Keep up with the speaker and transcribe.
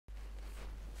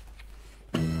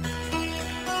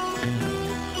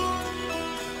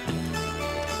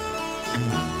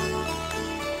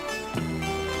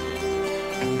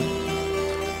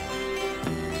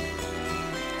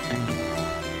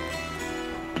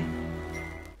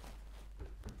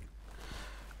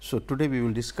So, today we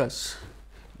will discuss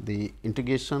the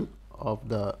integration of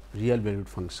the real valued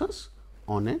functions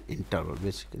on an interval.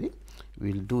 Basically,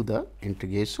 we will do the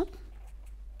integration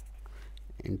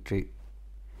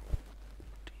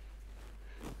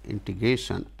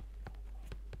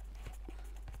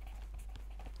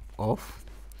of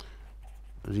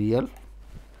real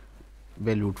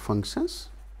valued functions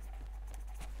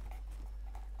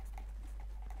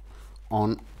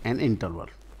on an interval,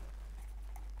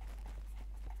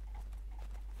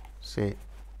 say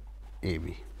a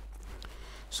b.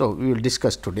 So, we will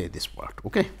discuss today this part.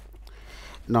 Okay.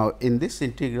 Now, in this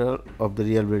integral of the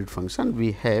real valued function,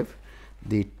 we have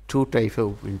the two types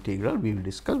of integral we will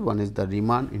discuss. One is the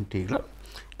Riemann integral,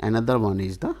 another one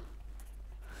is the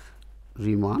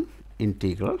Riemann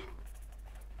integral,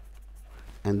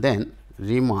 and then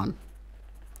Riemann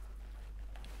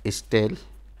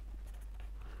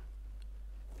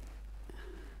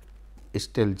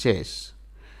Stieltjes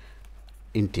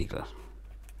integral.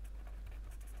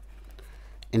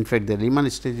 In fact, the Riemann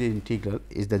Stieltjes integral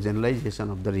is the generalization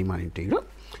of the Riemann integral,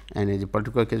 and in a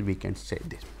particular case we can say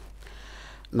this.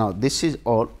 Now, this is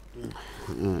all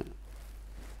a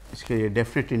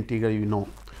definite integral, you know.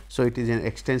 So, it is an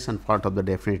extension part of the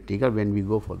definite integral when we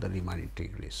go for the Riemann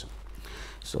integration.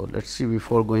 So, let us see,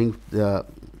 before going the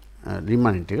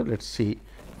Riemann integral, let us see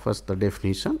first the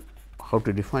definition, how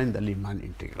to define the Riemann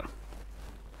integral.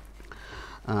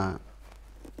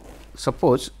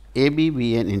 Suppose a b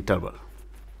be an interval.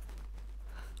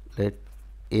 Let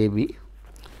a b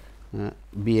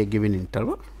be a given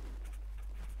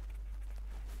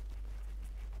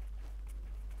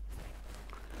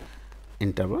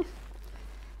interval.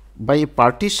 By a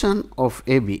partition of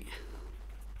a b,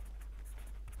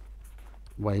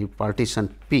 by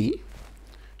partition P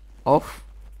of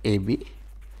a b,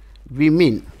 we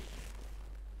mean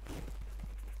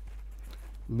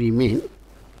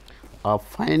a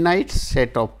finite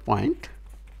set of points,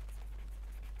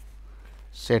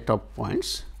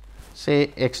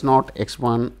 say x naught, x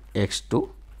 1, x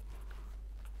 2,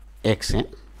 x n,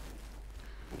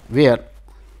 where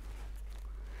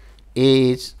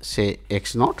a is say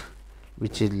x naught,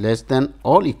 which is less than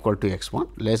or equal to x 1,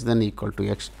 less than equal to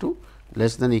x 2,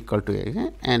 less than equal to x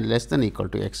n, and less than equal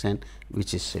to x n,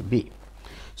 which is say b.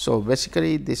 So,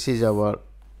 basically this is our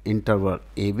interval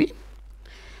a b.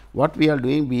 What we are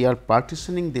doing? We are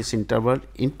partitioning this interval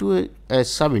into a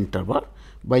sub interval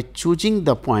by choosing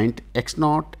the point x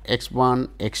naught, x 1,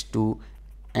 x 2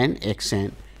 and x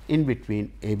n in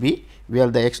between a b, where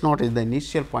the x naught is the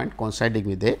initial point coinciding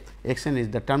with a, x n is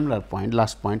the terminal point,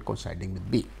 last point coinciding with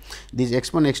b. These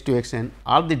x 1, x 2, x n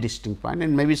are the distinct point,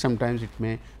 and maybe sometimes it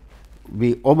may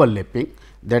be overlapping.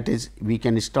 That is, we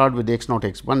can start with x naught,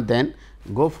 x 1, then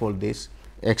go for this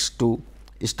x 2,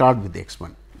 start with x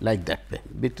 1, like that way.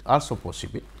 It also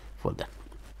possible for that.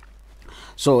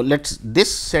 So, let us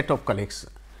this set of collects,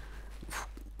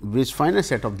 which finite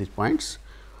set of these points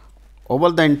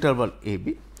over the interval a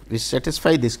b, which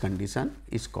satisfy this condition,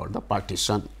 is called the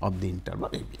partition of the interval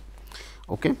a b.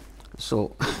 Okay.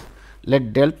 So,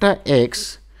 let delta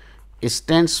x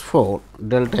stands for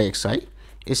delta x I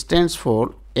stands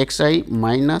for x I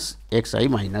minus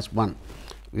 1,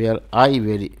 where I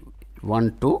vary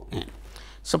 1 to n.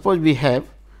 Suppose we have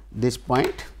this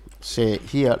point, say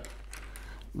here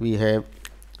we have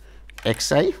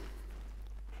x I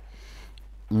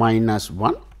minus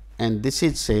 1 and this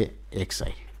is say x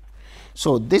I.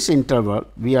 So, this interval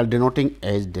we are denoting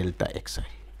as delta x I.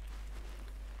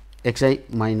 X I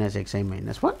minus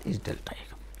 1 is delta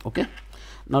x. Okay.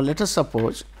 Now, let us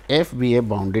suppose f be a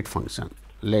bounded function.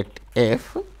 Let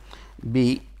f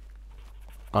be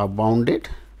a bounded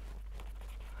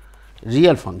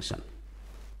real function,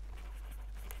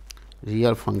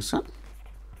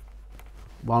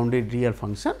 bounded real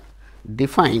function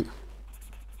defined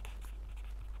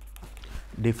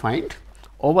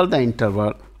over the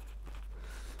interval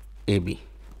a b,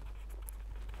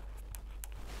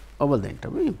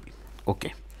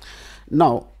 Okay.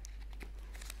 Now,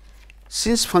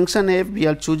 since function f we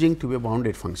are choosing to be a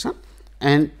bounded function,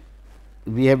 and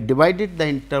we have divided the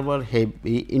interval a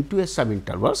b into a sub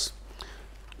intervals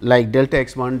like delta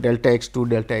x 1, delta x 2,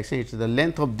 delta x n, it is the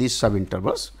length of these sub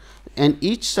intervals, and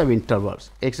each sub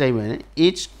intervals x I minus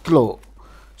each close.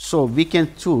 So, we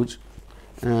can choose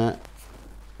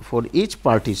for each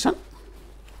partition.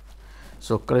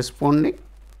 So, corresponding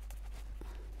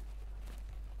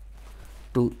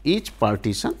to each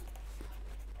partition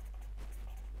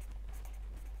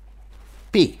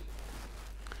P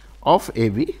of a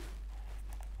b,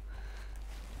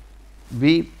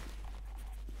 we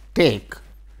take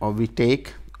or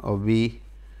we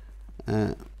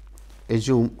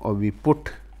assume or we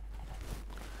put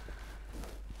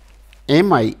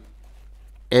mi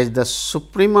as the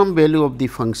supremum value of the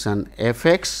function f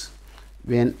x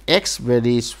when x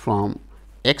varies from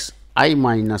x I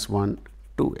minus 1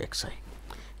 to x I.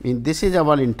 Mean this is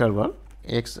our interval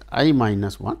x I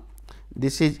minus 1,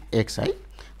 this is x I.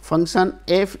 Function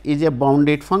f is a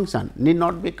bounded function, need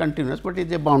not be continuous, but it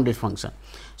is a bounded function.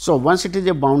 So, once it is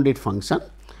a bounded function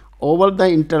over the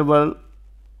interval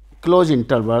closed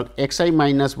interval x I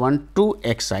minus 1 to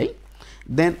x I,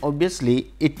 then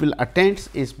obviously it will attain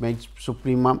its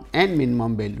supremum and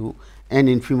minimum value and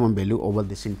infimum value over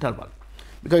this interval,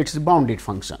 because it is a bounded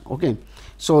function. Okay.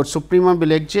 So, supremum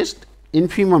will exist,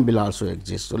 infimum will also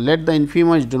exist. So, let the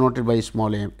infimum is denoted by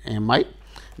small m I.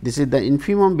 This is the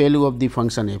infimum value of the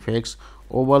function f x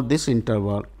over this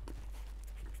interval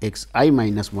x I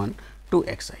minus 1 to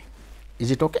x I. Is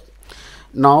it okay?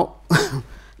 Now,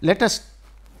 let us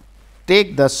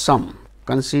take the sum,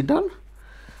 consider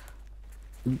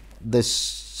the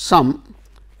sum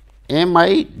m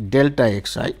I delta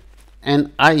x I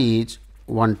and I is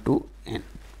 1 to n.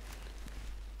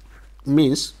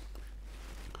 Means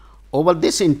over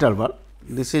this interval,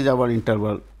 this is our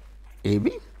interval a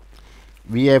b,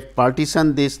 we have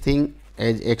partitioned this thing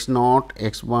as x naught,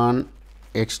 x 1,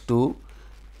 x 2,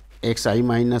 x I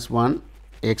minus 1,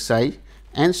 x I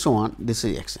and so on, this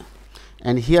is x n.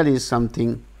 And here is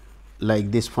something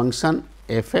like this function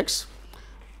f x.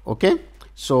 Okay.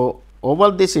 So, over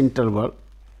this interval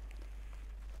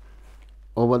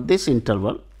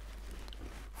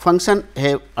function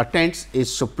have attains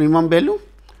its supremum value,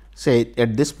 say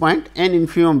at this point, and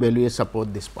infimum value is suppose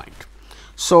this point.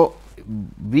 So,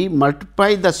 we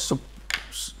multiply the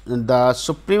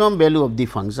supremum value of the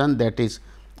function, that is,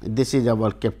 this is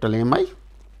our capital M I,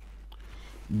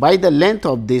 by the length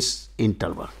of this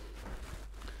interval.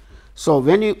 So,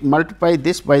 when you multiply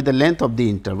this by the length of the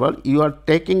interval, you are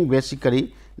taking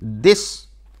basically this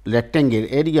rectangle,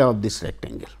 area of this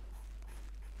rectangle,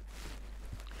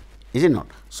 is it not?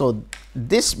 So,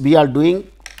 this we are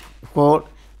doing for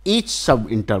each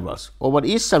sub intervals, over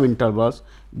each sub intervals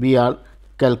we are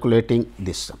calculating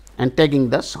this sum and taking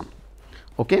the sum.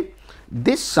 Okay.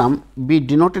 This sum be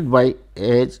denoted by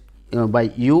as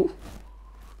by u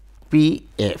p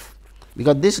f,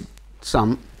 because this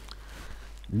sum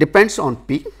depends on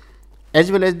p as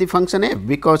well as the function f,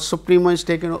 because supremum is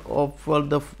taken over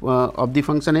the of the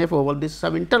function f over this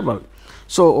sub interval.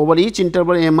 So, over each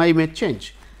interval m I may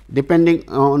change depending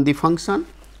on the function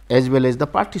as well as the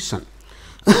partition.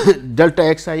 Delta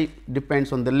x I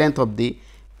depends on the length of the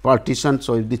partition.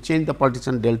 So, if they change the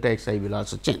partition, delta x I will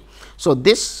also change. So,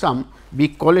 this sum we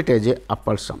call it as a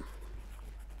upper sum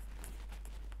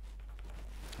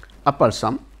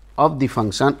of the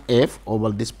function f over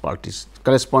this partition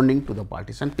corresponding to the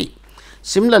partition p.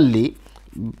 Similarly,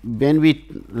 when we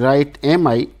write m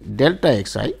I delta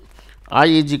x I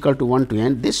is equal to 1 to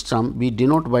n, this sum we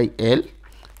denote by L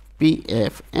p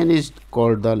f and is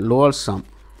called the lower sum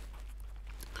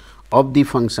of the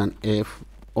function f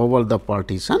over the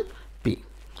partition p,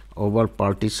 over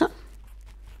partition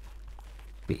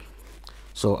p.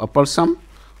 So, upper sum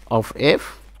of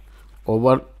f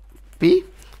over p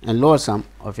and lower sum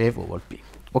of f over p.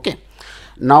 Okay.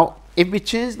 Now, if we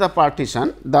change the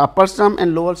partition, the upper sum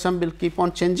and lower sum will keep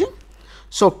on changing.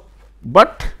 So,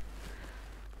 but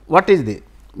what is this?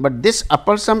 But this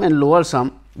upper sum and lower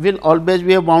sum will always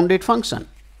be a bounded function,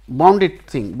 bounded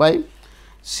thing, by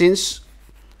since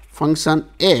function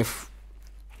f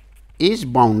is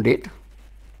bounded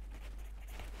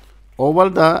over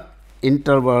the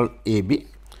interval a b.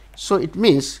 So, it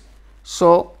means,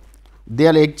 so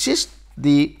there exist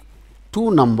the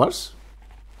two numbers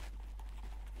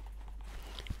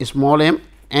small m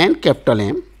and capital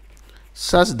M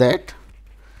such that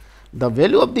the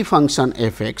value of the function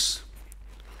f x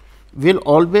will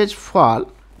always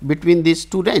fall between these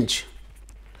two range,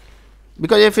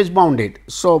 because f is bounded.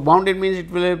 So, bounded means it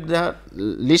will have the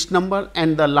least number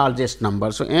and the largest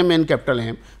number. So, m and capital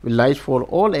M will lies for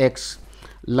all x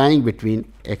lying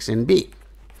between x and b,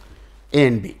 a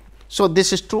and b. So,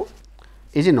 this is true,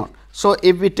 is it not? So,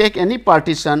 if we take any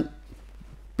partition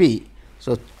p,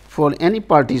 so for any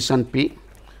partition p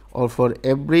or for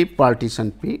every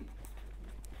partition p,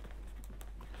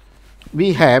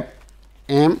 we have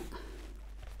m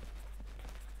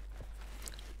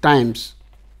times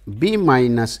b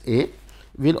minus a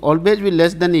will always be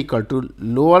less than equal to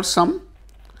lower sum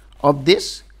of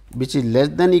this, which is less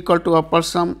than equal to upper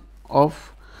sum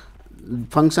of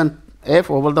function f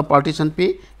over the partition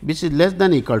p, which is less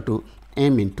than equal to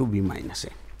m into b minus a.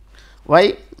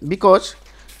 Why? Because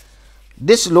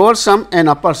this lower sum and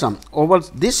upper sum over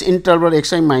this interval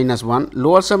x I minus 1,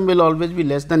 lower sum will always be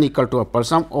less than equal to upper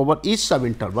sum over each sub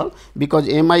interval, because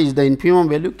m I is the infimum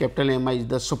value, capital M I is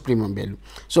the supremum value.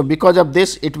 So, because of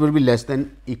this it will be less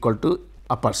than equal to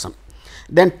upper sum.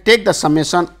 Then take the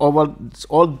summation over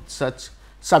all such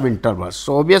sub intervals.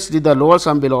 So, obviously, the lower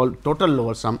sum will total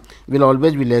lower sum will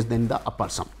always be less than the upper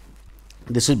sum.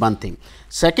 This is one thing.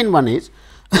 Second one is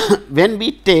when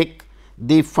we take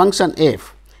the function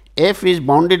f is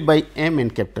bounded by m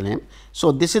and capital M.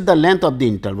 So, this is the length of the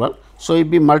interval. So, if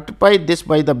we multiply this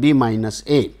by the b minus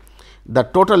a, the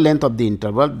total length of the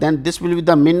interval, then this will be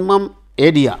the minimum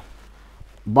area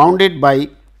bounded by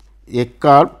a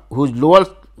curve whose lower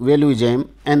value is m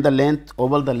and the length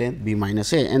over the length b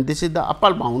minus a, and this is the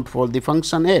upper bound for the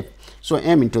function f. So,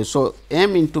 m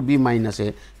into b minus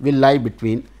a will lie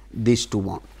between these two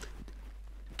bounds.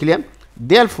 Clear?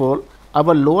 Therefore,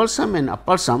 our lower sum and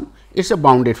upper sum is a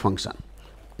bounded function.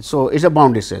 So, it is a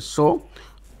bounded set. So,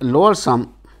 lower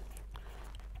sum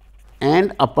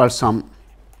and upper sum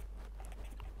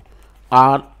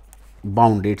are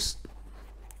bounded,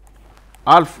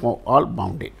 all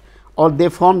bounded, or they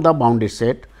form the bounded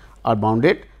set, are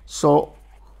bounded. So,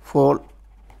 for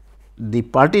the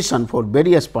partition, for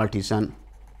various partition,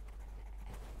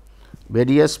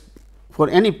 for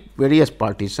any various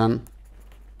partition,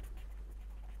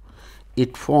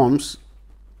 it forms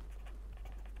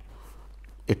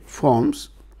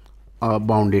a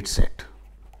bounded set.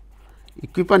 You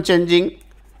keep on changing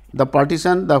the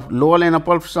partition, the lower and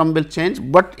upper sum will change,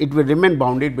 but it will remain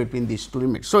bounded between these two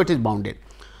limits. So, it is bounded.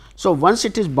 So, once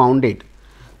it is bounded,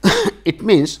 it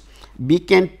means we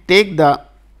can take the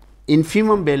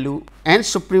infimum value and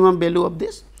supremum value of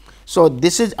this. So,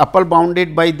 this is upper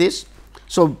bounded by this.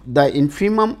 So, the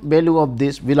infimum value of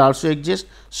this will also exist,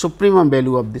 supremum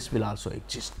value of this will also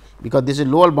exist, because this is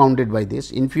lower bounded by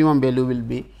this, infimum value will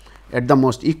be at the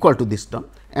most equal to this term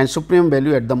and supremum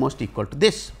value at the most equal to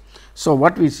this. So,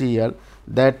 what we see here,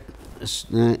 that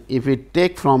if we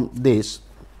take from this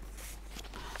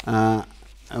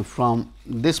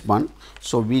one,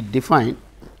 so we define,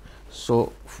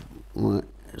 so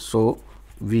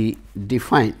we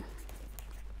define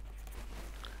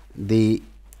the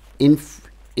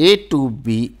a to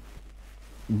b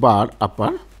bar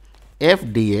upper f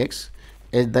dx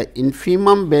as the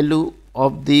infimum value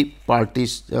of the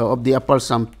of the upper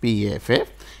sum p f f,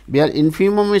 where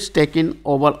infimum is taken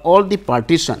over all the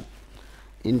partition,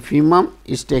 infimum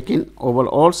is taken over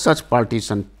all such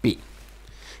partition p.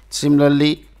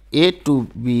 Similarly, a to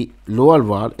b lower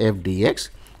bar f dx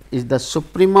is the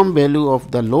supremum value of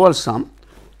the lower sum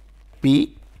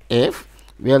p f,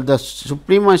 where the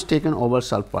supremum is taken over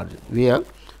sub partition,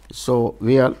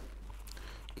 where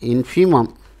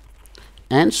infimum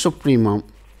and supremum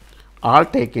are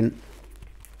taken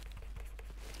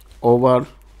over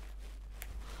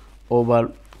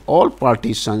all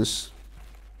partitions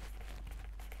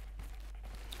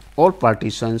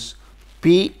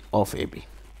P of A B.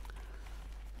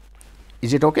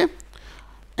 Is it okay?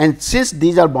 And since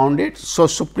these are bounded, so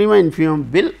supremum and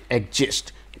infimum will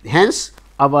exist. Hence,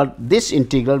 this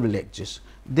integral will exist.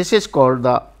 This is called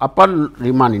the upper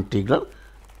Riemann integral.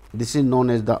 This is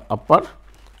known as the upper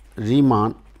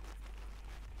Riemann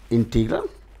integral,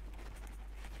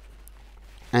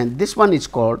 and this one is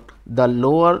called the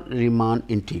lower Riemann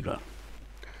integral.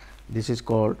 This is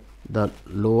called the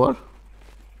lower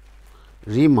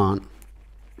Riemann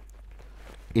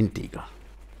integral.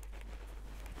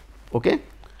 Okay.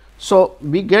 So,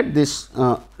 we get this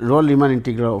lower Riemann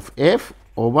integral of f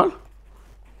over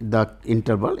the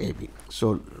interval a b.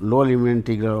 So, lower Riemann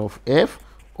integral of f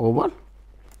over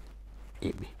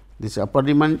a b. This is upper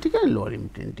Riemann integral and lower Riemann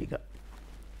integral.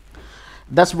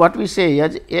 Thus, what we say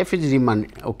as f is Riemann.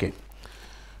 Okay.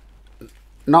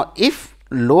 Now, if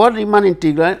lower Riemann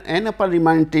integral and upper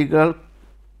Riemann integral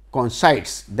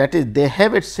coincides, that is, they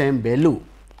have its same value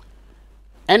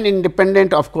and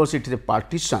independent, of course, it is a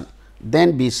partition,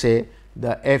 then we say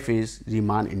the f is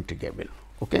Riemann integrable.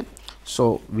 Okay.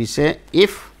 So, we say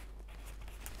if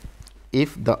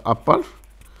the upper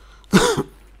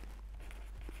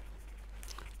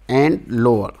and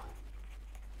lower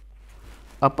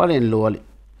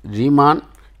Riemann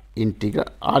integral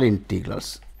are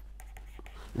integrals,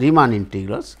 Riemann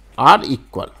integrals are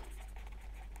equal,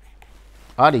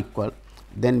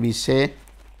 then we say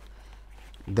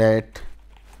that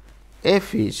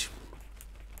f is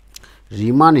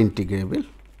Riemann integrable,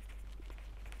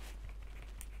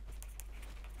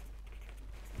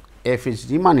 f is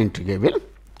Riemann integrable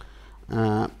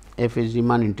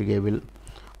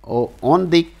on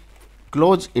the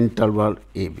closed interval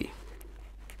a b.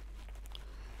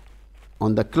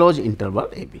 on the closed interval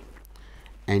a b,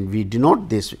 and we denote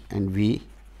this and we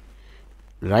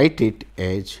write it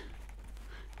as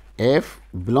f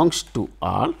belongs to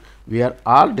R, where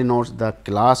R denotes the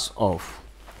class of,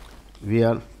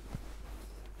 where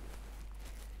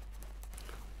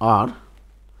R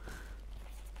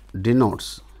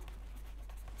denotes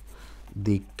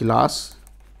the class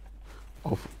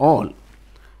of all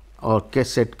or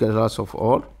set class of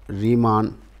all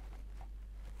Riemann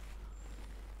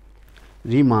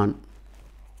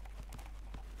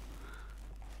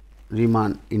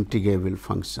integrable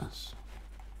functions.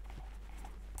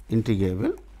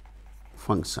 Riemann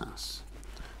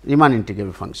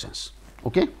integrable functions.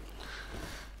 Okay.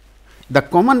 The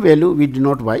common value we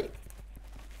denote by,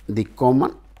 the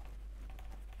common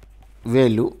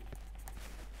value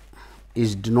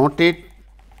is denoted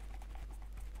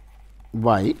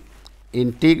by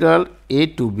integral a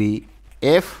to b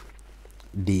f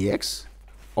dx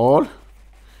or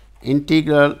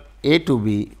integral a to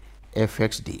b f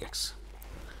x dx,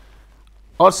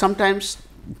 or sometimes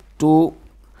to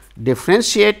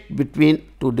differentiate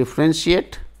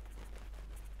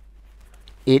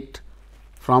it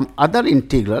from other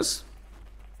integrals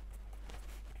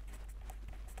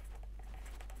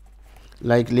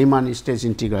like Riemann Stieltjes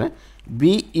integral,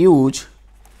 we use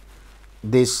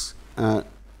this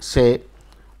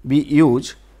we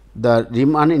use the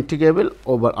Riemann integrable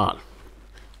over R.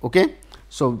 Okay.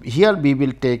 So, here we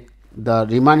will take the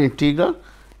Riemann integral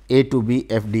a to b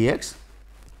f dx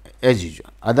as usual.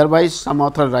 Otherwise, some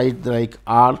author write like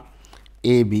R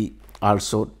a b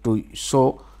also to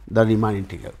show the Riemann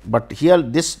integral, but here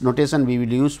this notation we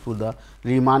will use for the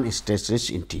Riemann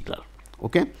Stieltjes integral.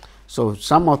 Okay. So,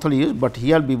 some author use, but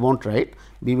here we won't write,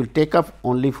 we will take up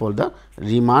only for the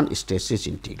Riemann Stieltjes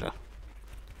integral.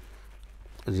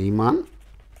 Riemann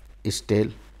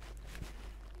Stieltjes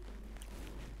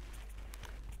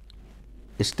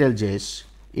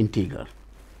integral.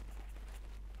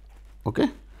 Okay.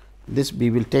 This we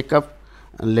will take up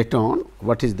later on.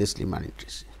 What is this Riemann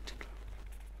Stieltjes integral?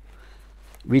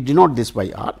 We denote this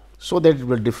by R, so that it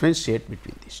will differentiate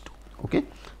between these two. Okay.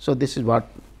 So, this is what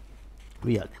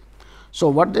we are. So,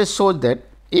 what this shows that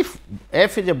if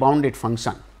f is a bounded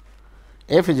function,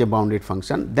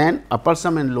 then upper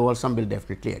sum and lower sum will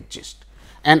definitely exist,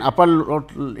 and upper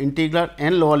integral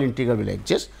and lower integral will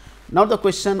exist. Now, the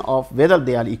question of whether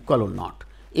they are equal or not.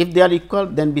 If they are equal,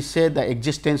 then we say the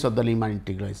existence of the Riemann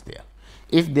integral is there.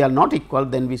 If they are not equal,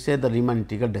 then we say the Riemann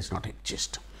integral does not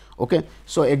exist. Okay.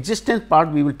 So, existence part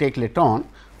we will take later on.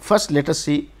 First, let us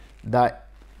see the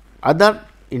other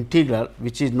integral,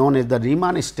 which is known as the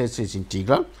Riemann Stieltjes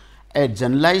integral, a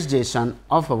generalization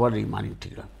of our Riemann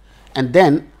integral, and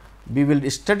then we will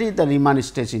study the Riemann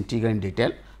Stieltjes integral in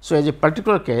detail. So, as a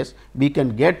particular case, we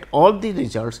can get all the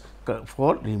results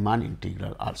for Riemann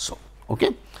integral also.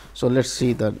 Okay. So, let us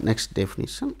see the next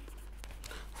definition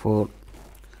for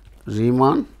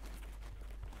Riemann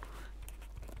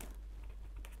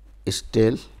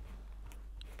Stieltjes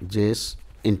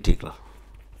integral.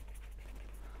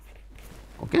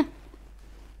 Okay.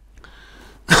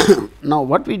 Now,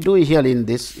 what we do here in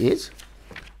this is,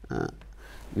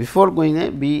 before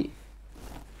going we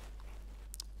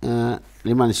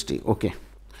Riemann Stieltjes. Okay.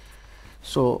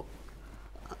 So,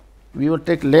 we will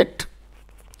take, let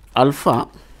alpha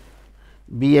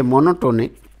be a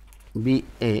monotonically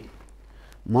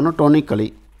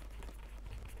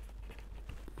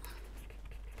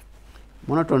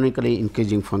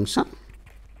increasing function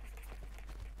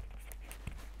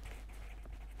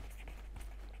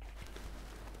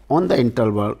on the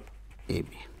interval a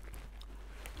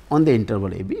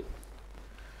b.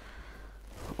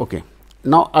 Okay.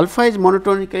 Now, alpha is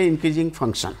monotonically increasing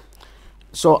function.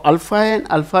 So, alpha and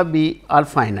alpha b are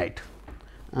finite,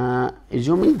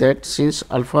 assuming that since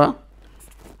alpha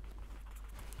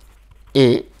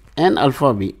a and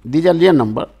alpha b, these are real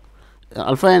number,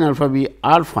 alpha and alpha b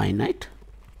are finite.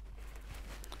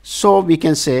 So, we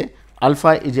can say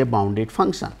alpha is a bounded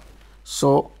function.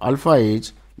 So, alpha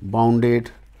is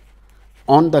bounded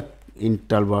on the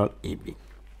interval a b,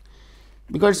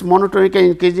 because it is monotonically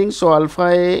increasing. So, alpha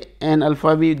a and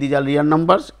alpha b, these are real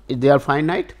numbers, they are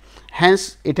finite.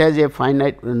 Hence, it has a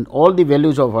finite all the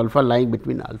values of alpha lying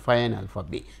between alpha and alpha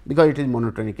b, because it is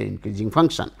monotonically increasing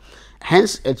function.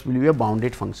 Hence, it will be a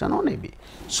bounded function on a b.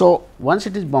 So, once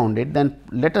it is bounded, then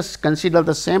let us consider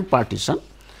the same partition.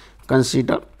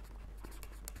 Consider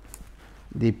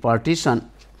the partition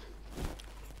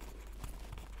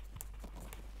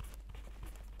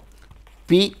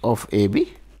P of a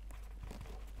b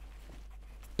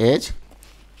as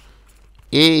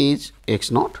a is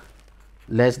x naught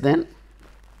less than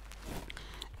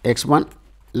x 1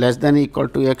 less than equal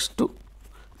to x2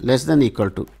 less than equal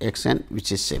to xn,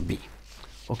 which is say b.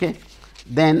 Okay.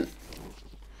 Then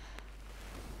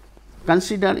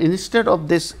consider instead of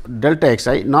this delta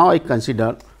xi, now I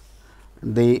consider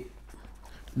the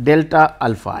delta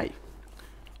alpha I.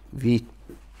 We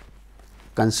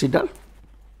consider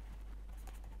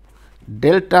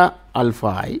delta alpha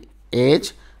I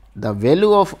as the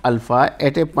value of alpha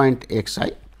at a point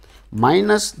xi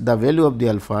minus the value of the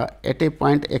alpha at a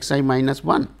point xi minus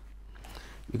 1,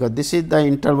 because this is the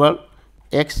interval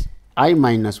xi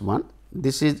minus 1,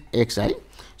 this is xi.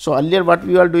 So, earlier what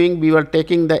we were doing, we were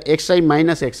taking the xi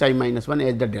minus 1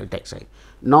 as the delta xi.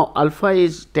 Now, alpha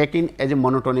is taken as a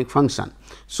monotonic function.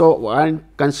 So, I am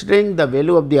considering the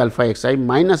value of the alpha xi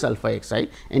minus alpha xi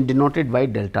and denoted by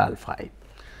delta alpha I.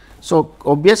 So,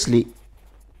 obviously,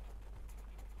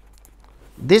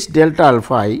 this delta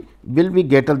alpha I will be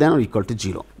greater than or equal to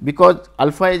 0, because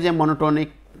alpha is a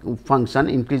monotonic function,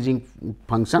 increasing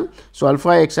function. So,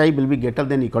 alpha xi will be greater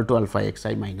than or equal to alpha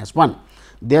xi minus 1.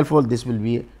 Therefore, this will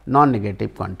be a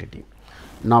non-negative quantity.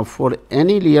 Now, for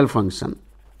any real function,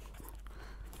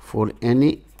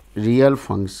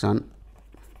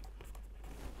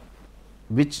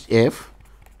 which f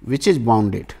which is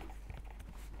bounded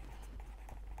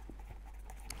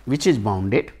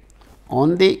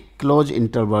on the closed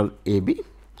interval a b,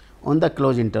 on the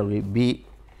closed interval b,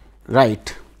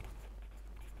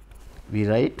 we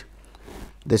write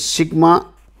the sigma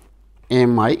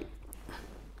m I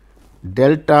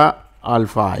delta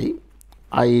alpha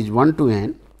I is 1 to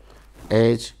n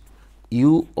as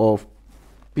u of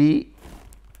p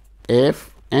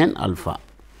f n alpha,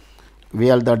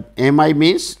 where the m I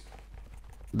means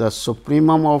the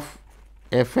supremum of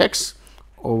f x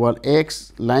over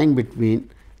x lying between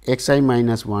x I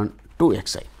minus 1 to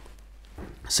x I,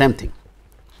 same thing.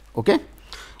 Okay.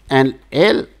 And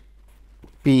L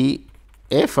p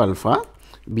f alpha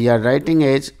we are writing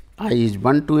as I is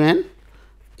 1 to n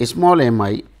small m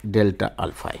I delta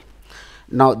alpha I.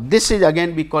 Now, this is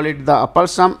again we call it the upper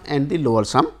sum and the lower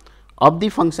sum of the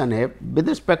function f with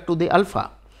respect to the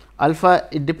alpha. Alpha,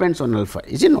 it depends on alpha,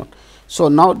 is it not? So,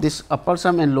 now this upper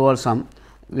sum and lower sum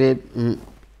will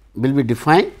be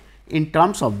defined in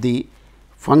terms of the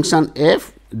function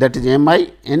f, that is m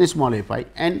I n small f I,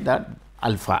 and the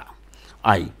alpha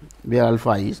I, where alpha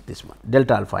I is this one,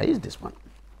 delta alpha I is this one.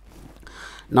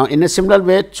 Now, in a similar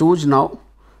way, choose now.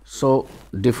 So,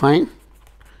 define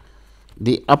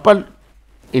the upper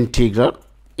integral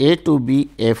a to b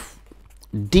f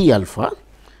d alpha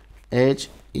as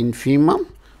infimum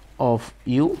of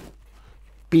u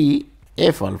p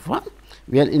f alpha,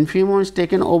 where infimum is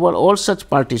taken over all such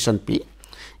partition p,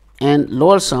 and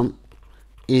lower sum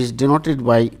is denoted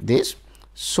by this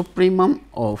supremum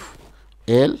of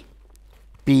L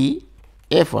p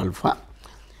f alpha,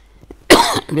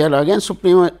 where again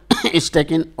supremum is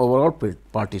taken over all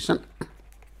partition,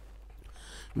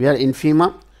 where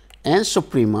infimum and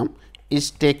supremum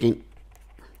is taken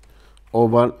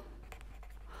over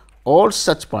all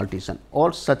such partition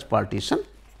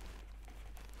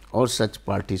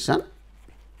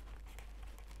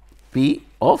P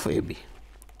of A B,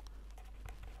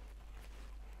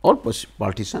 or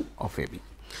partition of A B,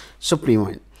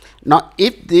 supremum. Now,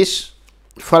 if this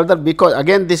further, because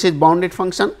again this is bounded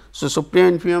function, so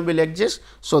supremum infimum will exist.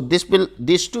 So, these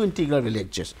two integral will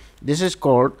exist. This is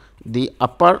called the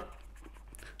upper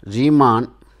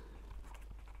Riemann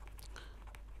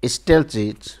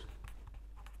Stieltjes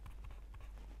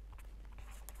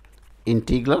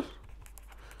integral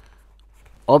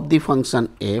of the function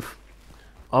f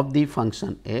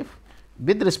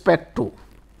with respect to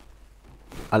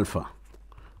alpha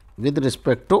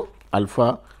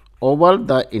over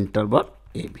the interval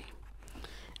a b,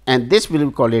 and this we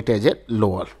will call it as a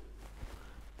lower,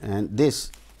 and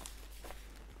this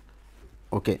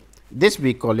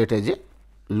we call it as a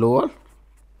lower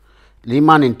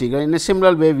Riemann integral. In a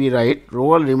similar way, we write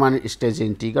lower Riemann Stieltjes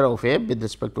integral of f with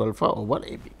respect to alpha over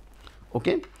a b.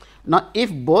 Okay. Now,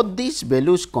 if both these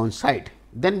values coincide,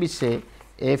 then we say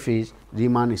f is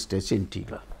Riemann Stieltjes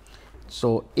integral.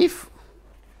 So, if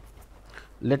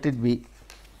let it be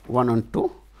 1 and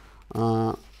 2,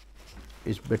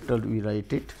 is better we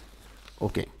write it.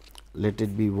 Okay. Let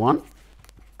it be 1,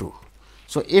 2.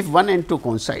 So, if 1 and 2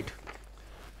 coincide,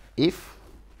 if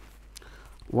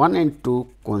 1 and 2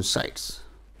 coincides,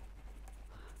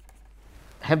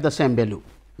 have the same value,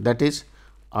 that is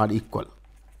are equal,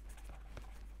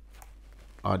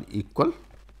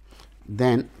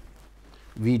 then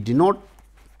we denote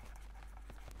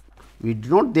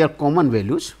their common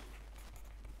values,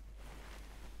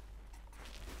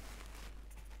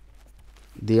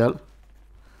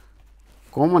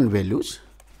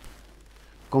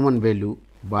 common value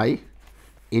by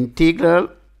integral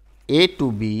a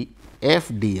to b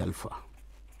f d alpha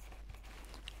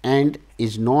and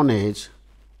is known as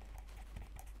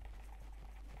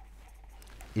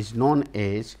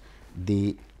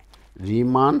the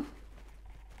Riemann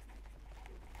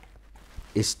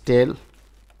Stieltjes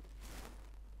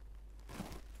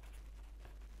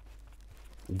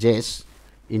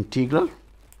integral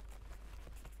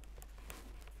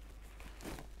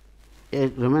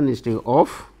Riemann Stieltjes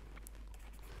of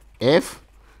f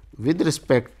with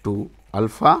respect to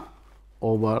alpha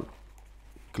over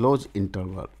closed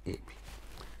interval a b.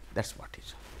 That is what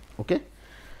is. Okay.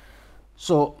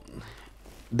 So,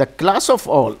 the class of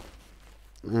all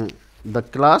the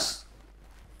class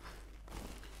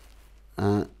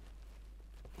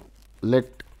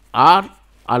let R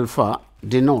alpha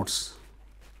denotes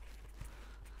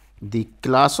the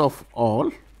class of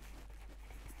all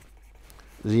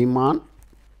Riemann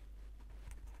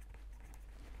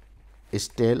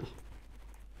Stieltjes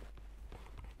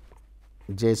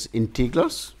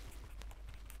integrals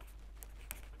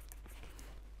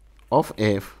of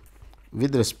f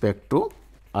with respect to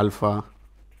alpha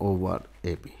over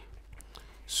a b.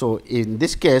 So, in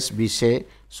this case we say,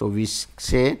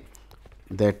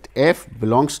 that f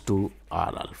belongs to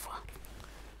R alpha.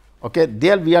 Okay.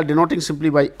 There we are denoting simply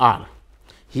by R.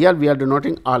 Here we are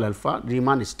denoting R alpha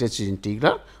Riemann Stieltjes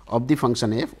integral of the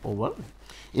function f over.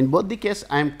 In both the case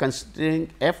I am considering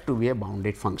f to be a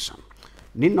bounded function,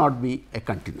 need not be a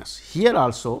continuous. Here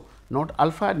also note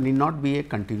alpha need not be a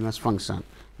continuous function.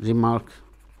 Remark,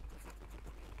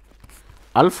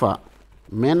 alpha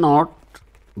may not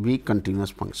be continuous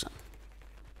function.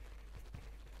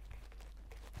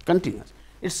 Continuous,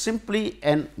 it is simply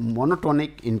an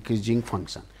monotonic increasing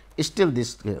function. Still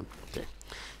this. Okay.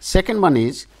 Second one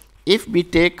is, if we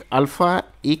take alpha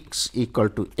x equal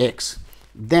to x,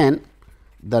 then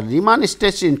the Riemann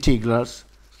Stieltjes integrals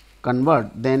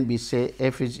convert, then we say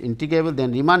f is integrable,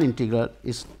 then Riemann integral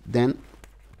is then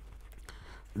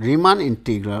Riemann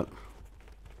integral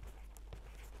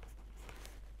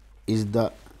is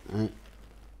the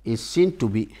is seen to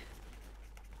be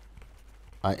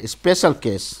a special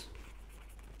case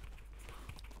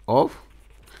of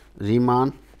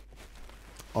Riemann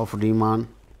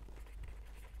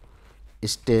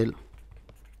Stieltjes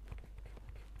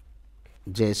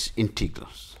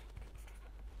integrals.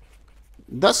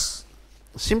 Thus,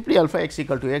 simply alpha x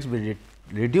equal to x will be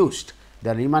reduced,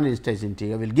 the Riemann Stieltjes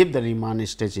integral will give the Riemann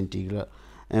Stieltjes integral,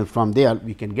 and from there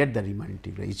we can get the Riemann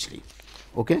integral easily.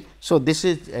 Okay. So, this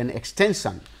is an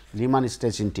extension, Riemann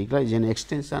Stieltjes integral is an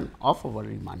extension of our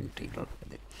Riemann integral.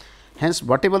 Hence,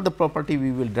 whatever the property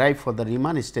we will derive for the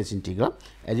Riemann Stieltjes integral,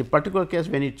 as a particular case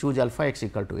when you choose alpha x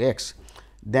equal to x,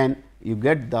 then you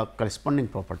get the corresponding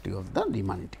property of the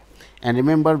Riemann integral. And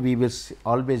remember, we will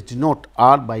always denote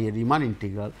R by a Riemann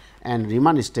integral and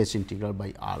Riemann Stieltjes integral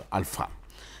by R alpha.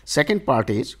 Second part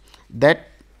is that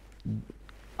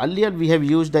earlier we have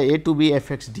used the a to b f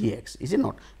x dx, is it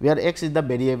not, where x is the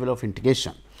variable of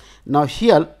integration. Now,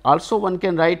 here also one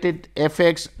can write it f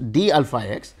x d alpha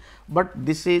x, but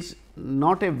this is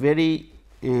not a very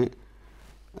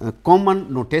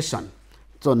common notation.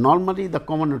 So, normally the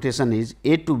common notation is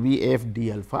a to b f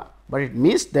d alpha, but it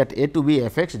means that a to b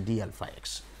f x d alpha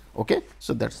x. Okay.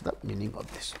 So, that is the meaning of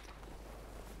this.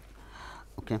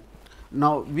 Okay.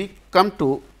 Now, we come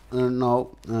to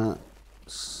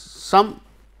some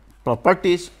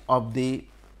properties of the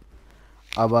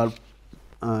our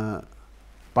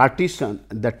partition,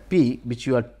 that P which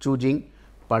you are choosing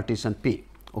partition P.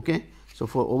 Okay. So,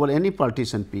 for over any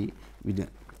partition P, we do,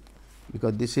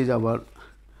 because this is our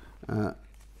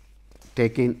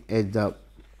taken as the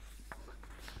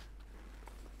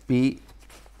P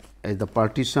as the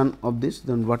partition of this,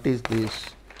 then what is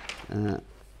this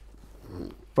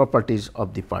properties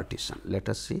of the partition? Let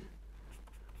us see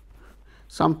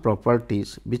some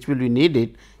properties which will be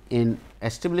needed in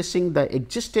establishing the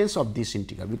existence of this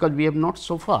integral, because we have not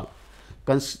so far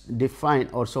defined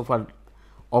or so far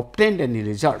obtained any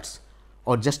results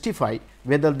or justify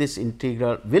whether this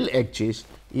integral will exist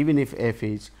even if f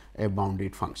is a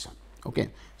bounded function. Okay.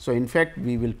 So, in fact,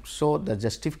 we will show the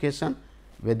justification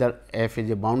whether f is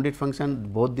a bounded function,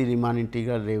 both the Riemann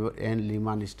integral and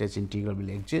Riemann Stieltjes integral will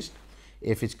exist.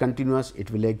 F is continuous,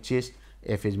 it will exist.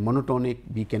 F is monotonic,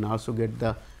 we can also get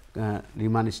the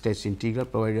Riemann Stieltjes integral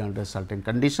provided under certain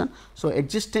condition. So,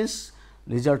 existence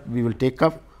result we will take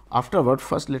up afterward.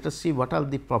 First, let us see what are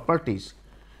the properties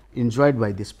enjoyed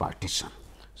by this partition.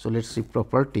 So, let us see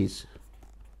properties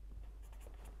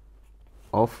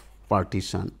of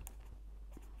partition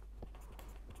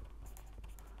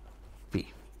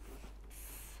P.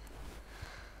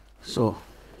 So,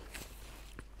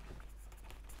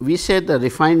 we say the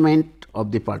refinement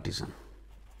of the partition,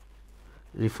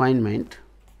 refinement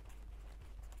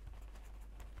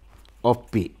of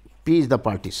P. P is the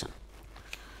partition.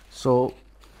 So,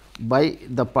 by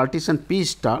the partition P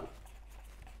star,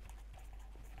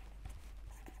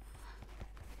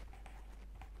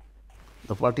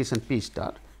 the partition P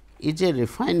star is a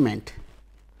refinement,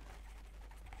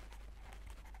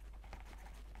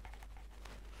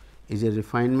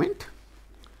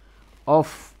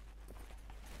 of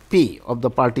P, of the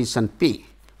partition P,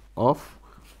 of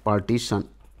partition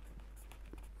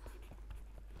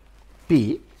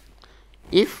P,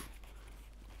 if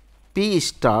P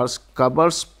stars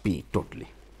covers P totally.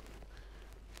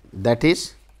 That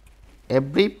is,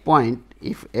 every point,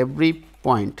 if every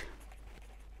point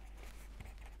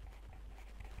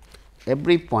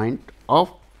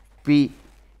of P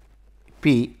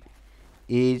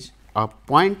is a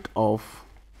point of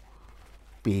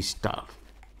P star,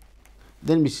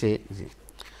 then we say this.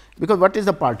 Because what is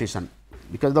the partition?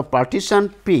 Because the partition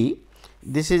P,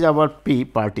 this is our P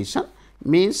partition,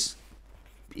 means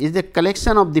is the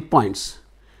collection of the points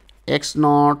x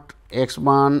naught, x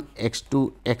 1, x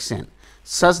 2, x n,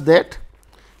 such that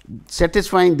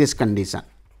satisfying this condition,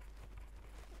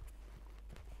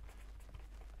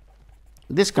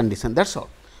 that is all.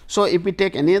 So, if we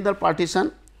take any other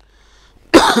partition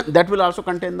that will also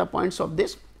contain the points of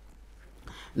this.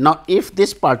 Now, if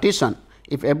this partition,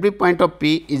 if every point of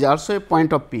P is also a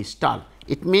point of P star,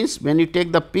 it means when you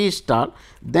take the P star,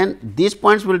 then these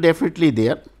points will definitely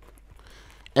there.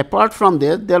 Apart from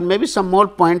there may be some more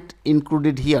point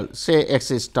included here, say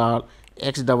x star,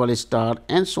 x double star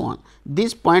and so on.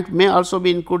 This point may also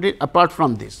be included apart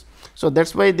from this. So, that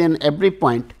is why then every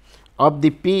point of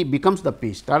the P becomes the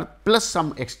P star plus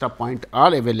some extra point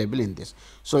are available in this.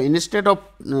 So, instead of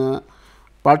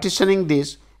partitioning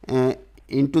this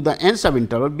into the n sub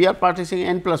interval, we are partitioning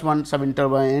n plus 1 sub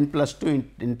interval, n plus 2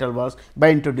 intervals by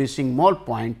introducing more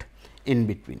point in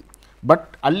between.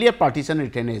 But earlier partition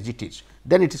retained as it is,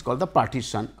 then it is called the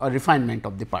partition or refinement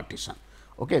of the partition.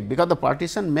 Okay, because the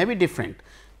partition may be different.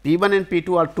 P 1 and P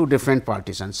 2 are two different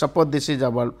partitions. Suppose this is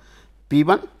our P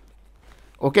 1,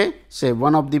 okay, say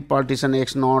one of the partition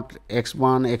x naught, x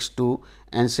 1, x 2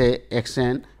 and say x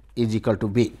n is equal to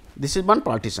B. This is one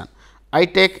partition. I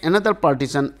take another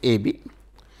partition A B,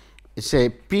 say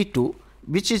P 2,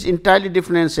 which is entirely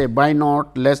different, say by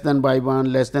naught less than by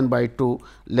 1, less than by 2,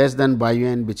 less than by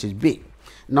n, which is B.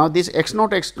 Now, this x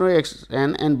naught, x 2, x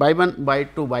n and by 1, by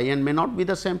 2, by n may not be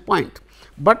the same point,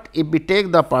 but if we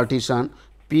take the partition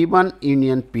P 1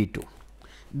 union P 2,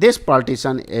 this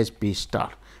partition is P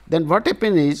star, then what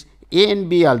happens is A and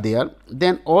B are there,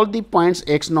 then all the points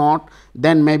x naught,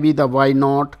 then maybe the y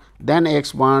naught, then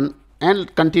x 1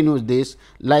 and continues this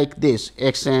like this,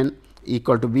 x n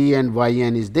equal to B and y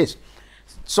n is this.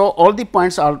 So, all the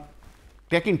points are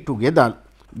taken together,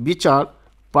 which are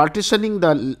partitioning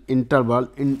the interval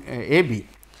in A B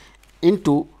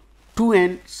into 2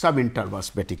 n sub intervals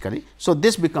basically. So,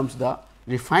 this becomes the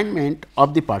refinement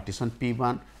of the partition P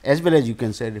 1 as well as you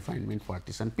can say refinement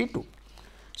partition P 2.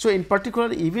 So, in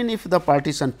particular, even if the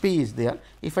partition P is there,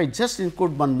 if I just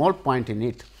include one more point in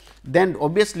it, then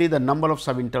obviously the number of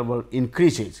sub interval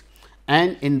increases,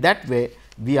 and in that way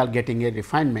we are getting a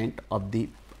refinement of the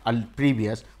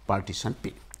previous partition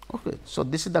P. Okay. So,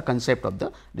 this is the concept of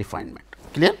the refinement,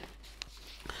 clear.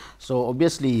 So,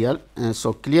 obviously here,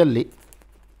 so clearly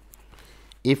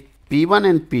if P 1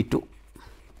 and P 2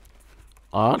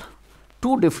 are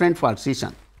two different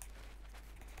partitions,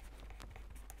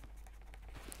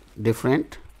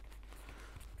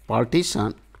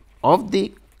 of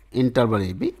the interval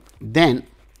A B, then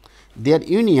their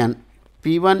union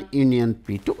P 1 union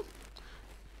P 2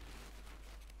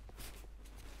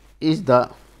 is the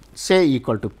say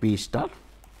equal to P star,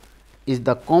 is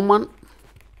the common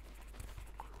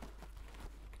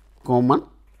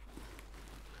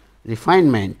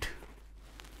refinement,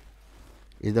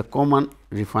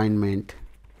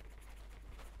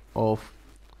 of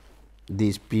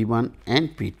these P 1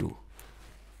 and P 2,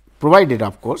 provided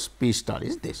of course P star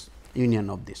is this union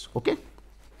of this. Okay.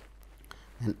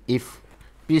 And if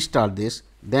P star this,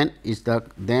 then is the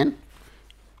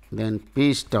then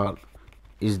P star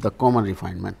is the common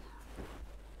refinement.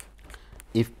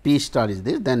 If P star is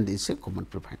this, then this is a common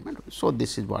refinement. So,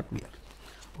 this is what we are.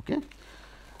 Okay.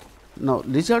 Now,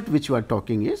 result which we are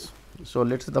talking is, so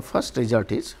let us the first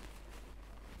result is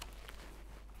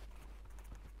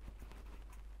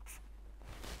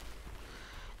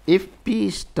if P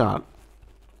star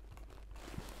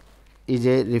is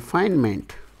a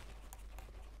refinement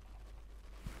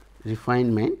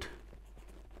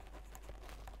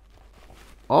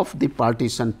of the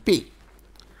partition P,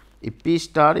 if P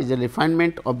star is a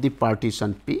refinement of the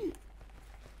partition P,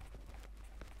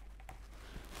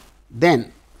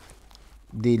 then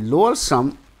the lower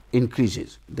sum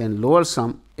increases, then lower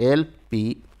sum L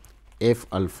P F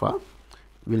alpha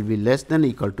will be less than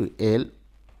equal to L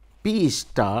P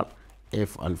star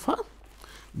F alpha,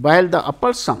 while the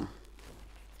upper sum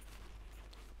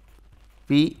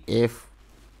P F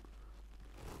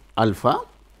alpha,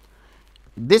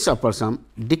 this upper sum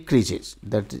decreases,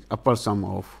 that is upper sum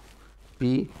of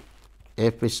P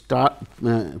F star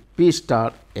P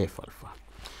star F alpha.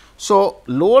 So,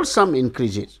 lower sum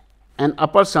increases and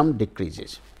upper sum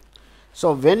decreases.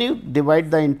 So, when you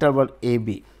divide the interval a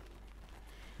b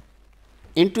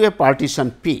into a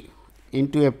partition P,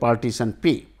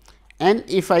 and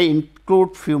if I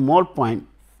include few more point,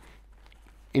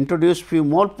 introduce few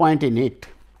more point in it,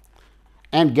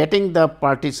 and getting the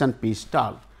partition P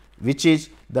star, which is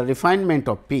the refinement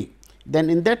of P, then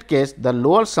in that case the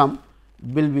lower sum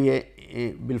will be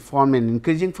will form an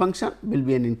increasing function, will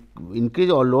be an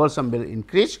increase, or lower sum will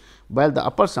increase, while the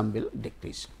upper sum will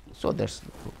decrease. So, that is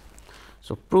the proof.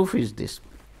 So, proof is this.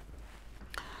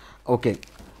 Okay.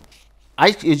 I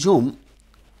assume,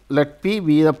 let P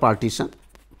be the partition,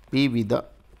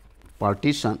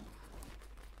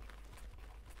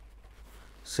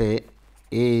 say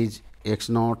A is x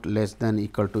naught less than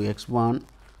equal to x 1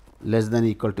 less than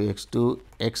equal to x 2,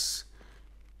 x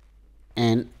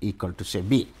n equal to say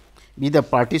b, be the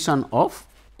partition of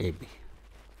A b,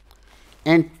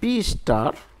 and P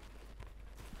star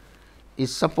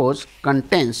is suppose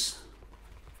contains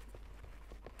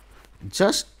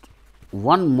just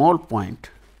one mole point,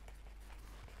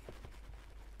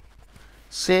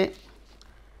 say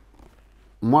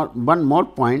one mole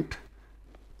point,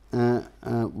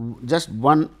 just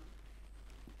one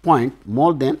point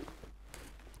more than,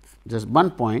 just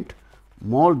one point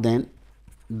more than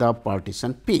the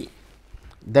partition P,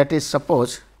 that is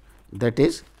suppose there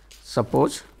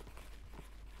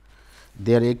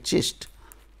exists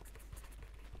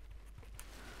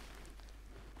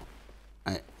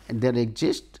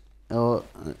or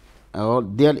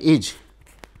there is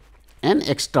an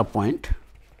extra point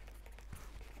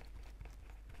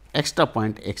x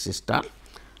star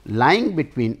lying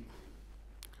between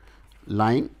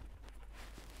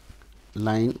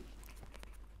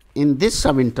in this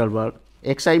subinterval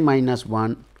x I minus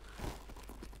 1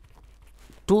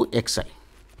 to x I,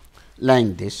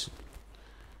 lying this,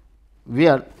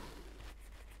 where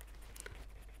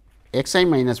x I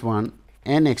minus 1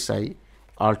 and x I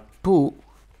are two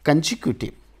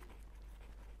consecutive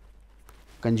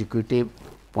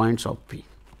points of P.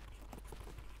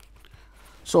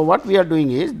 So, what we are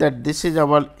doing is that this is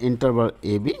our interval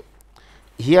a b.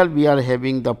 Here we are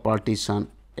having the partition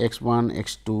x 1,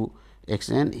 x 2, x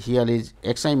n. Here is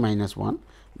x I minus 1.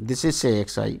 This is say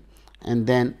x I, and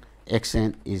then x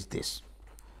n is this.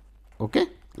 Okay,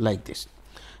 like this.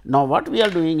 Now, what we are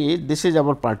doing is this is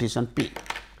our partition P.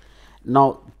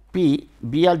 Now, P,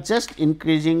 we are just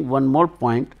increasing one more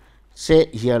point, say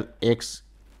here x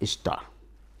star.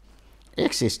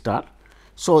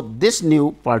 So, this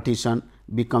new partition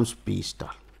becomes P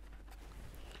star,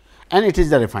 and it is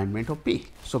the refinement of P.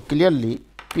 So, clearly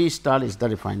P star is the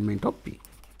refinement of P.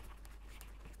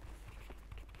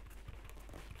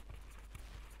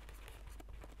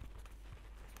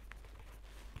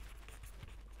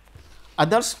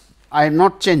 Others I am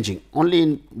not changing, only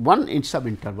in one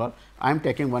subinterval I am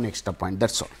taking one extra point,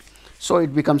 that is all. So,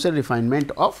 it becomes a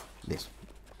refinement of this.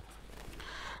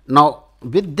 Now,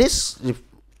 with this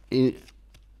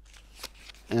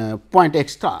point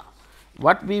extra,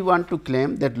 what we want to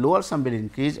claim that lower sum will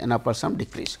increase and upper sum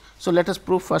decrease. So, let us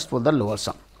prove first for the lower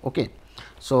sum. Okay.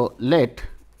 So, let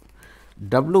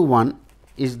W 1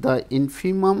 is the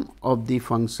infimum of the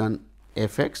function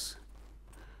f x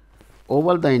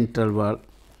over the interval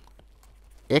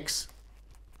x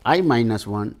I minus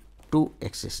 1 to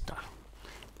x star,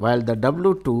 while the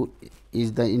W 2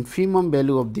 is the infimum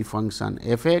value of the function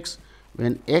f x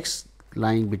when x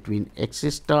lying between x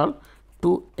star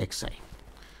to x I.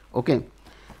 Okay.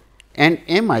 And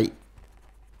m I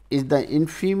is the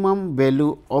infimum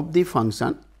value of the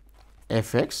function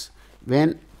f x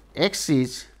when x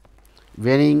is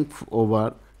varying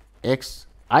over x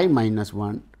I minus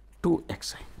 1 to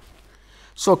x I.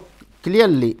 So,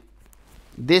 clearly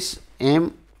this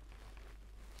m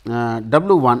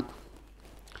W 1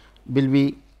 will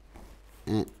be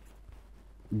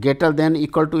greater than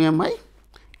equal to m I,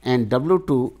 and W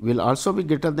 2 will also be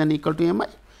greater than equal to m I,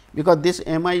 because this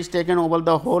m I is taken over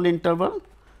the whole interval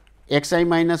x I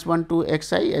minus 1 to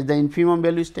x I as the infimum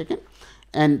value is taken,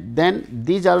 and then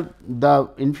these are the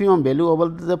infimum value over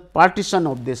the partition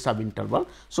of this subinterval.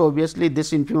 So, obviously,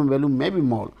 this infimum value may be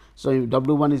more. So,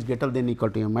 W 1 is greater than equal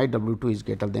to m I, W 2 is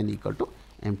greater than equal to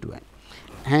m 2 n,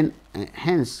 and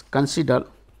hence consider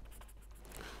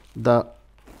the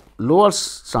lower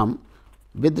sum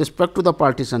with respect to the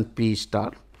partition p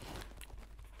star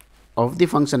of the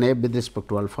function f with respect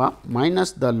to alpha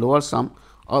minus the lower sum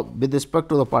of with respect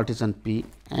to the partition p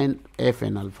and f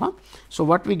and alpha. So,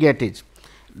 what we get is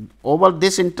over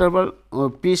this interval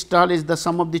p star is the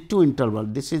sum of the two intervals,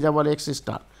 this is our x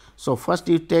star. So, first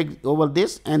you take over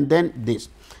this and then this.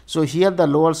 So, here the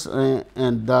lower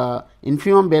and the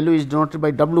infimum value is denoted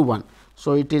by W 1.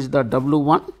 So, it is the W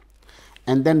 1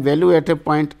 and then value at a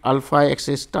point alpha x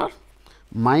star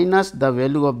minus the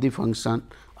value of the function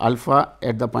alpha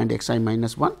at the point x I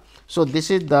minus 1. So,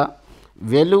 this is the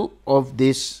value of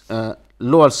this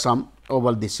lower sum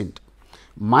over this int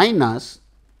minus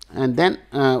and then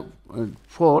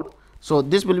 4. So,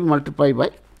 this will be multiplied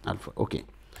by alpha, okay.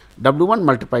 W 1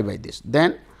 multiplied by this,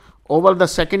 then over the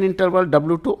second interval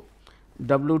W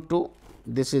 2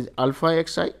 this is alpha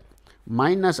x I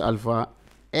minus alpha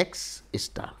x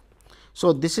star.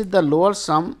 So, this is the lower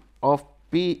sum of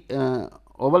p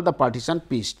over the partition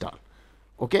p star,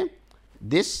 okay.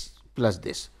 This plus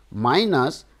this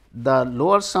minus the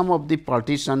lower sum of the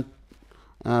partition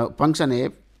function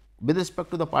f with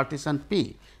respect to the partition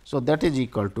p. So, that is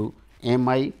equal to m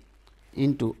I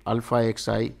into alpha x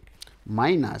I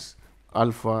minus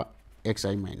alpha x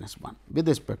I minus 1 with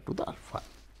respect to the alpha.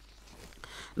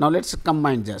 Now, let us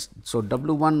combine just. So,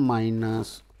 W 1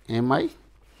 minus m I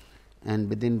and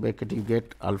within bracket you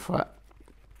get alpha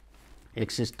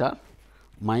x star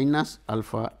minus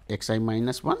alpha x I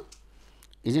minus 1,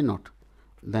 is it not?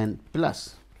 Then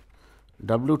plus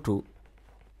W 2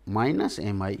 minus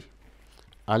m I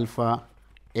alpha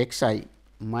x I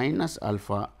minus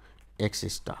alpha x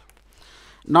star.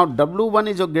 Now, W 1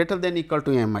 is greater than equal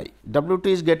to m I, W 2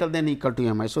 is greater than equal to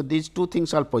m I. So, these two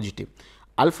things are positive.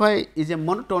 Alpha is a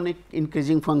monotonic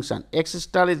increasing function, x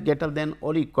star is greater than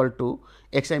or equal to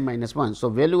x I minus 1. So,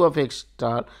 value of x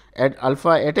star at alpha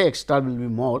at x star will be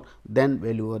more than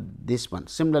value of this one.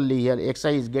 Similarly, here x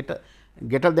I is greater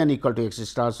than equal to x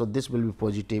star. So, this will be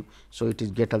positive. So, it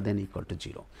is greater than equal to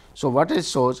 0. So, what it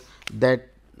shows that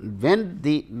when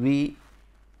we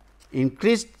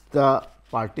increase the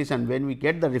partition, when we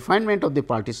get the refinement of the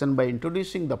partition by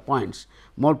introducing the points,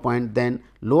 more point, then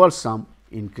lower sum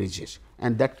increases,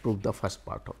 and that proves the first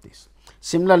part of this.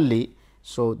 Similarly,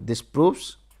 so this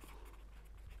proves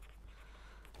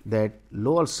that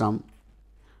lower sum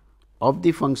of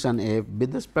the function f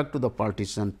with respect to the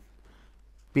partition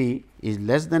p is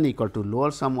less than equal to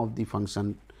lower sum of the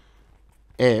function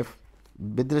f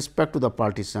with respect to the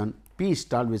partition p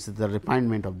star, which is the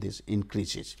refinement of this,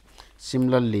 increases.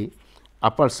 Similarly,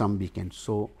 upper sum we can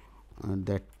show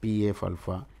that p f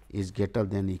alpha is greater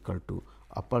than equal to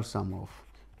upper sum of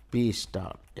p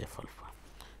star f alpha.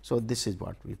 So, this is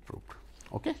what we proved.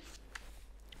 Okay.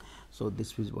 So,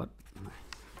 this is what.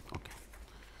 Okay.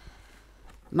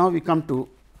 Now, we come to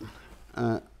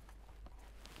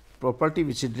property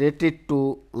which is related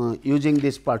to using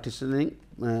this partitioning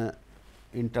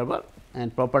interval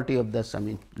and property of the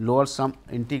sum lower sum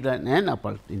integral and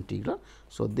upper integral.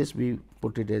 So, this we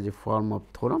put it as a form of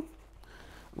theorem.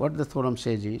 What the theorem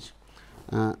says is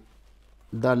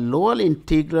the lower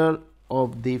integral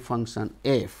of the function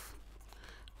f,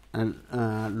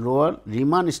 lower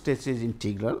Riemann Stieltjes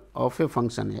integral of a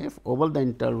function f over the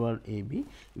interval a b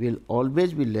will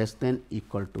always be less than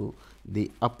equal to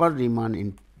the upper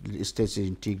Riemann Stieltjes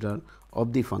integral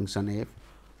of the function f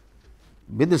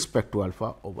with respect to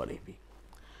alpha over a b.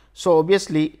 So,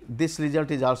 obviously, this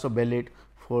result is also valid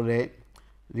for a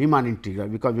Riemann integral,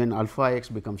 because when alpha x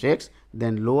becomes x,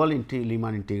 then lower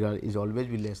Riemann integral is always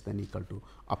be less than equal to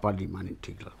upper Riemann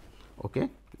integral. Okay,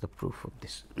 the proof of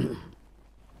this.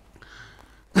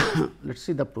 Let us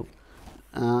see the proof.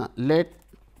 Let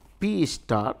p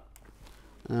star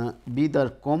be the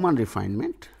common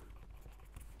refinement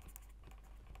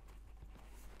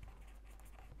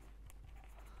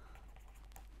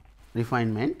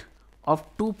of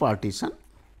two partitions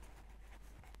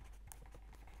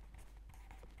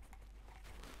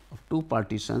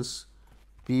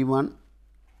p 1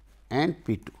 and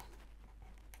p 2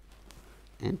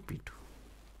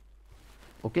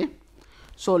 Okay.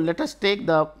 So, let us take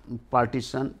the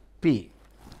partition p.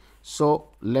 So,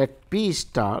 let p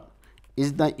star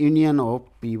is the union of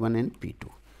p 1 and p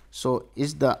 2. So,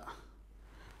 is the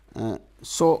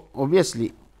so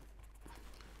obviously,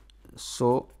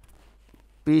 so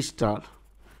p star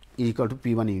is equal to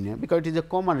p 1 union, because it is a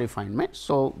common refinement.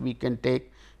 So, we can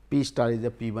take P star is the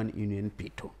P 1 union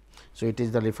P 2. So, it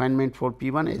is the refinement for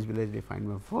P 1 as well as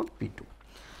refinement for P 2.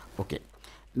 Okay.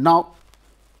 Now,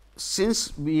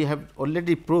 since we have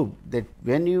already proved that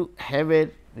when you have a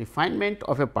refinement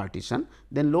of a partition,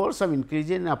 then lower sum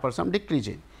increases and upper sum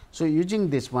decreases. So, using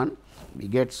this one we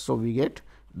get,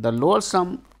 the lower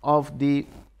sum of the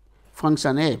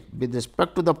function f with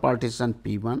respect to the partition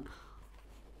P 1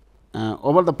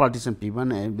 over the partition P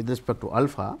 1 with respect to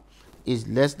alpha is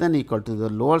less than equal to the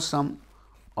lower sum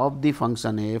of the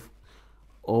function f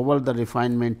over the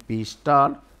refinement P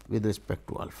star with respect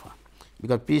to alpha,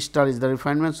 because P star is the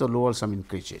refinement. So, lower sum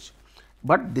increases,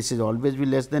 but this is always be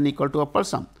less than equal to upper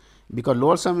sum, because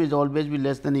lower sum is always be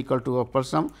less than equal to upper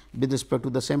sum with respect to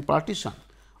the same partition.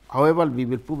 However, we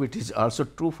will prove it is also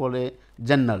true for a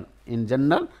general. In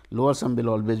general, lower sum will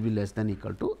always be less than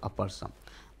equal to upper sum,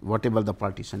 whatever the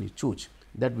partition you choose,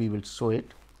 that we will show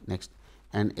it next,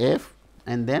 and f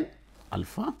and then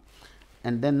alpha,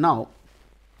 and then now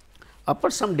upper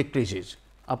sum decreases.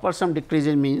 Upper sum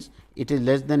decreases means it is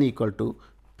less than equal to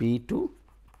P 2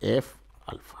 f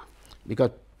alpha,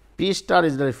 because P star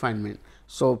is the refinement.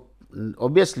 So,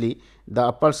 obviously, the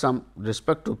upper sum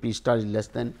respect to P star is less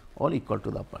than or equal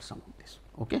to the upper sum of this.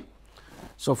 Okay.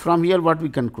 So, from here what we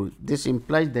conclude, this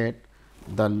implies that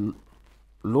the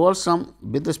lower sum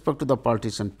with respect to the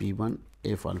partition P 1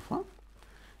 f alpha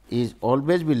is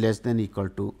always be less than equal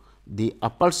to the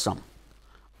upper sum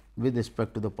with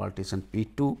respect to the partition P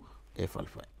 2 f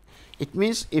alpha. It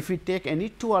means, if we take any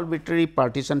two arbitrary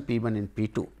partition P 1 and P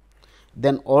 2,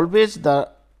 then always the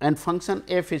and function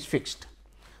f is fixed,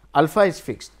 alpha is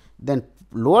fixed, then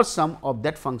lower sum of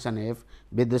that function f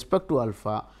with respect to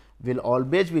alpha will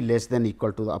always be less than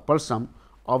equal to the upper sum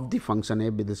of the function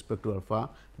f with respect to alpha,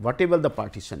 whatever the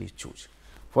partition you choose.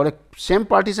 For a same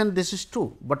partition this is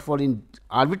true, but for in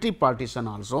arbitrary partition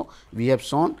also we have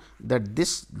shown that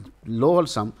this lower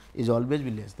sum is always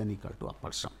be less than equal to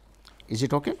upper sum. Is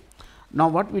it okay? Now,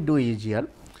 what we do is here,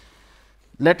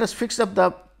 let us fix up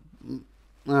the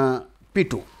P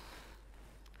 2,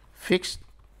 fix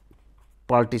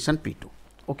partition P 2,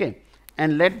 okay,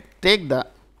 and let take the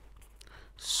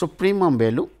supremum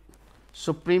value.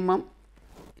 Supremum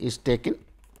is taken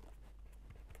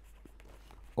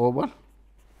over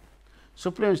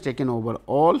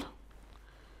all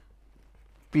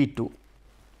P 2,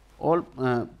 all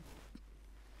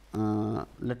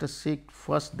let us see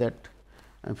first that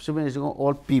supremum is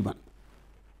all P 1,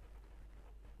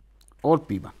 all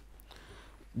P 1.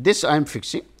 This I am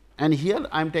fixing, and here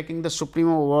I am taking the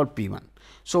supremum of all P 1.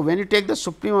 So, when you take the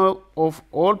supremum of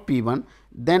all P 1,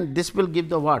 then this will give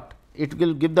the what? It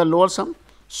will give the lower sum.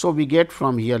 So, we get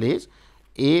from here is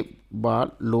a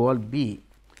bar lower b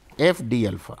f d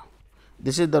alpha.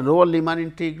 This is the lower Riemann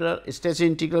integral, Stieltjes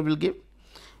integral will give,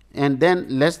 and then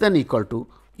less than equal to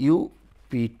u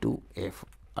P 2 f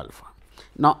alpha.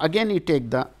 Now, again you take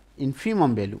the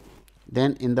infimum value,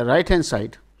 then in the right hand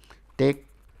side take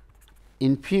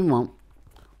infimum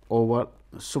over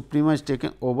supremum is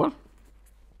taken over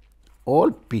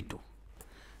all P 2.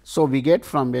 So, we get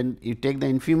from when you take the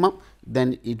infimum,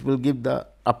 then it will give the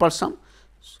upper sum.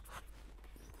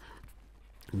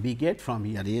 We get from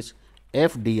here is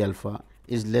f d alpha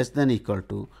is less than equal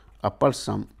to upper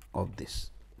sum of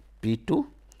this P 2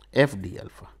 f d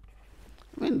alpha,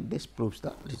 when this proves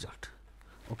the result.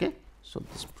 Okay. So,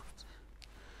 this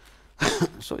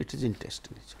proves so it is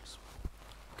interesting results.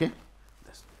 Okay.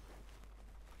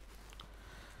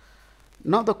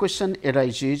 Now, the question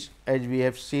arises, as we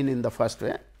have seen in the first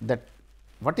way, that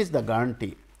what is the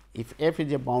guarantee if f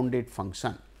is a bounded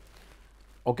function.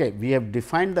 Okay, we have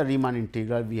defined the Riemann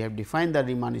integral, we have defined the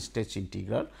Riemann Stieltjes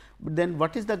integral, but then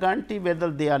what is the guarantee whether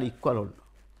they are equal or not?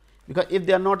 Because if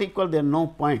they are not equal, there is no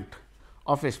point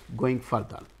of going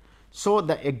further. So,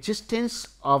 the existence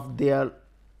of their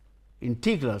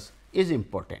integrals is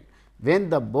important. When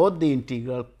the both the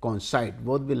integral coincide,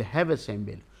 both will have a same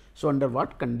value. So, under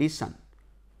what condition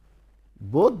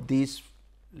both these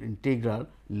integral,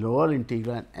 lower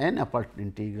integral and upper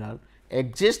integral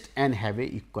exist and have a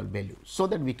equal value. So,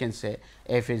 that we can say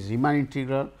f is Riemann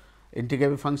integral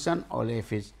integrable function or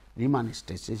f is Riemann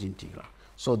Stieltjes integral.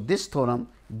 So, this theorem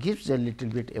gives a little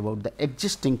bit about the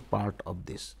existing part of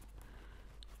this,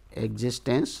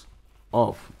 existence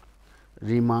of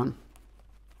Riemann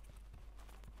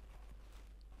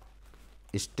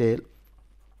Stieltjes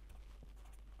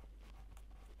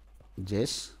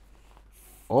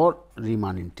or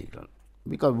Riemann integral,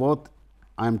 because both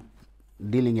I am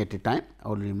dealing at a time,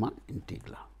 or Riemann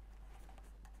integral.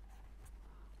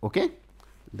 Okay?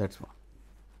 That is one.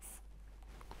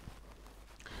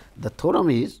 The theorem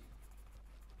is,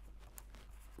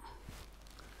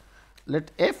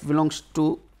 let f belongs to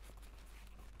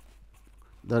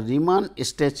the Riemann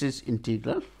Stieltjes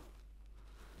integral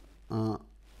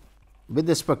with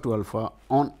respect to alpha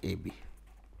on a b.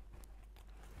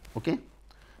 Okay.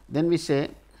 Then we say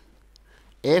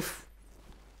f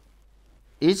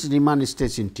is Riemann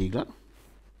Stieltjes integral,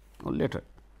 or later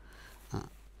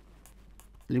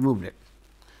remove that.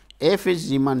 F is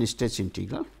Riemann Stieltjes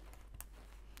integral,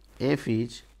 f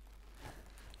is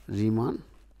Riemann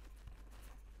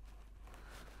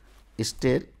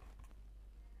Stieltjes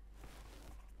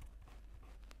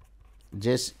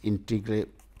integrable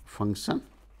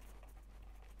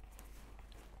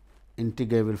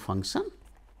function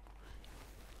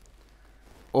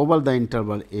over the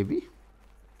interval a b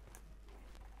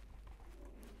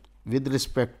with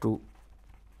respect to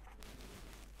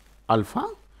alpha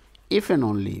if and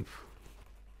only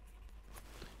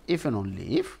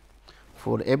if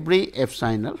for every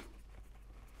epsilon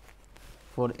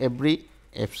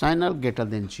greater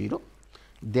than 0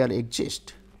 there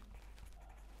exists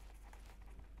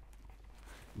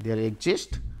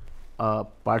a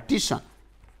partition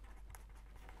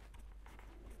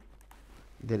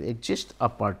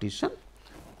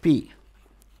P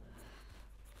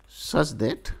such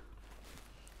that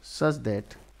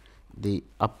the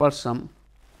upper sum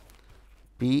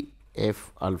P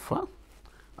f alpha,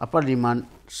 upper Riemann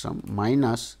sum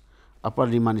minus upper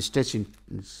Riemann Stieltjes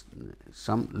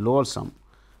sum, lower sum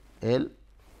L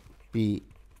P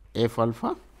f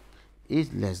alpha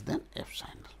is less than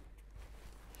epsilon.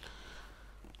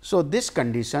 So, this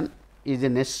condition is a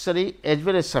necessary as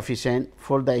well as sufficient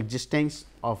for the existence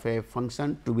of a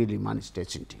function to be Riemann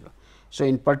Stieltjes integral. So,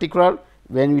 in particular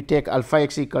when we take alpha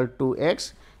x equal to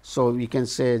x, so we can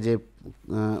say as a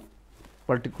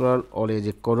particular or as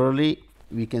a corollary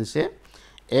we can say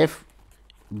f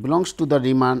belongs to the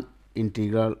Riemann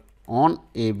integral on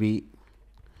a b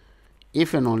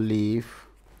if and only if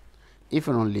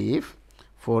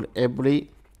for every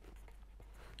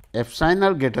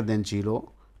epsilon greater than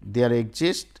 0 there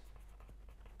exists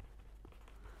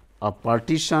a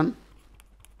partition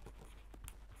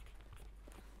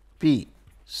P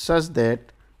such that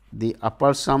the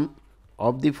upper sum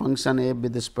of the function a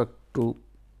with respect to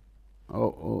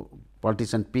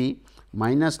partition P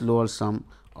minus lower sum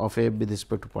of a with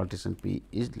respect to partition P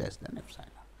is less than epsilon.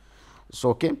 So,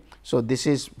 okay. So, this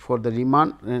is for the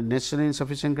Riemann necessary and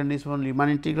sufficient condition for Riemann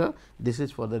integral. This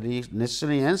is for the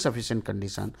necessary and sufficient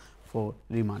condition for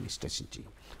Riemann Stieltjes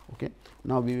integral. Okay.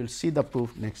 Now, we will see the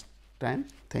proof next time.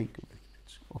 Thank you very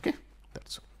much. Okay.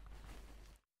 That's all.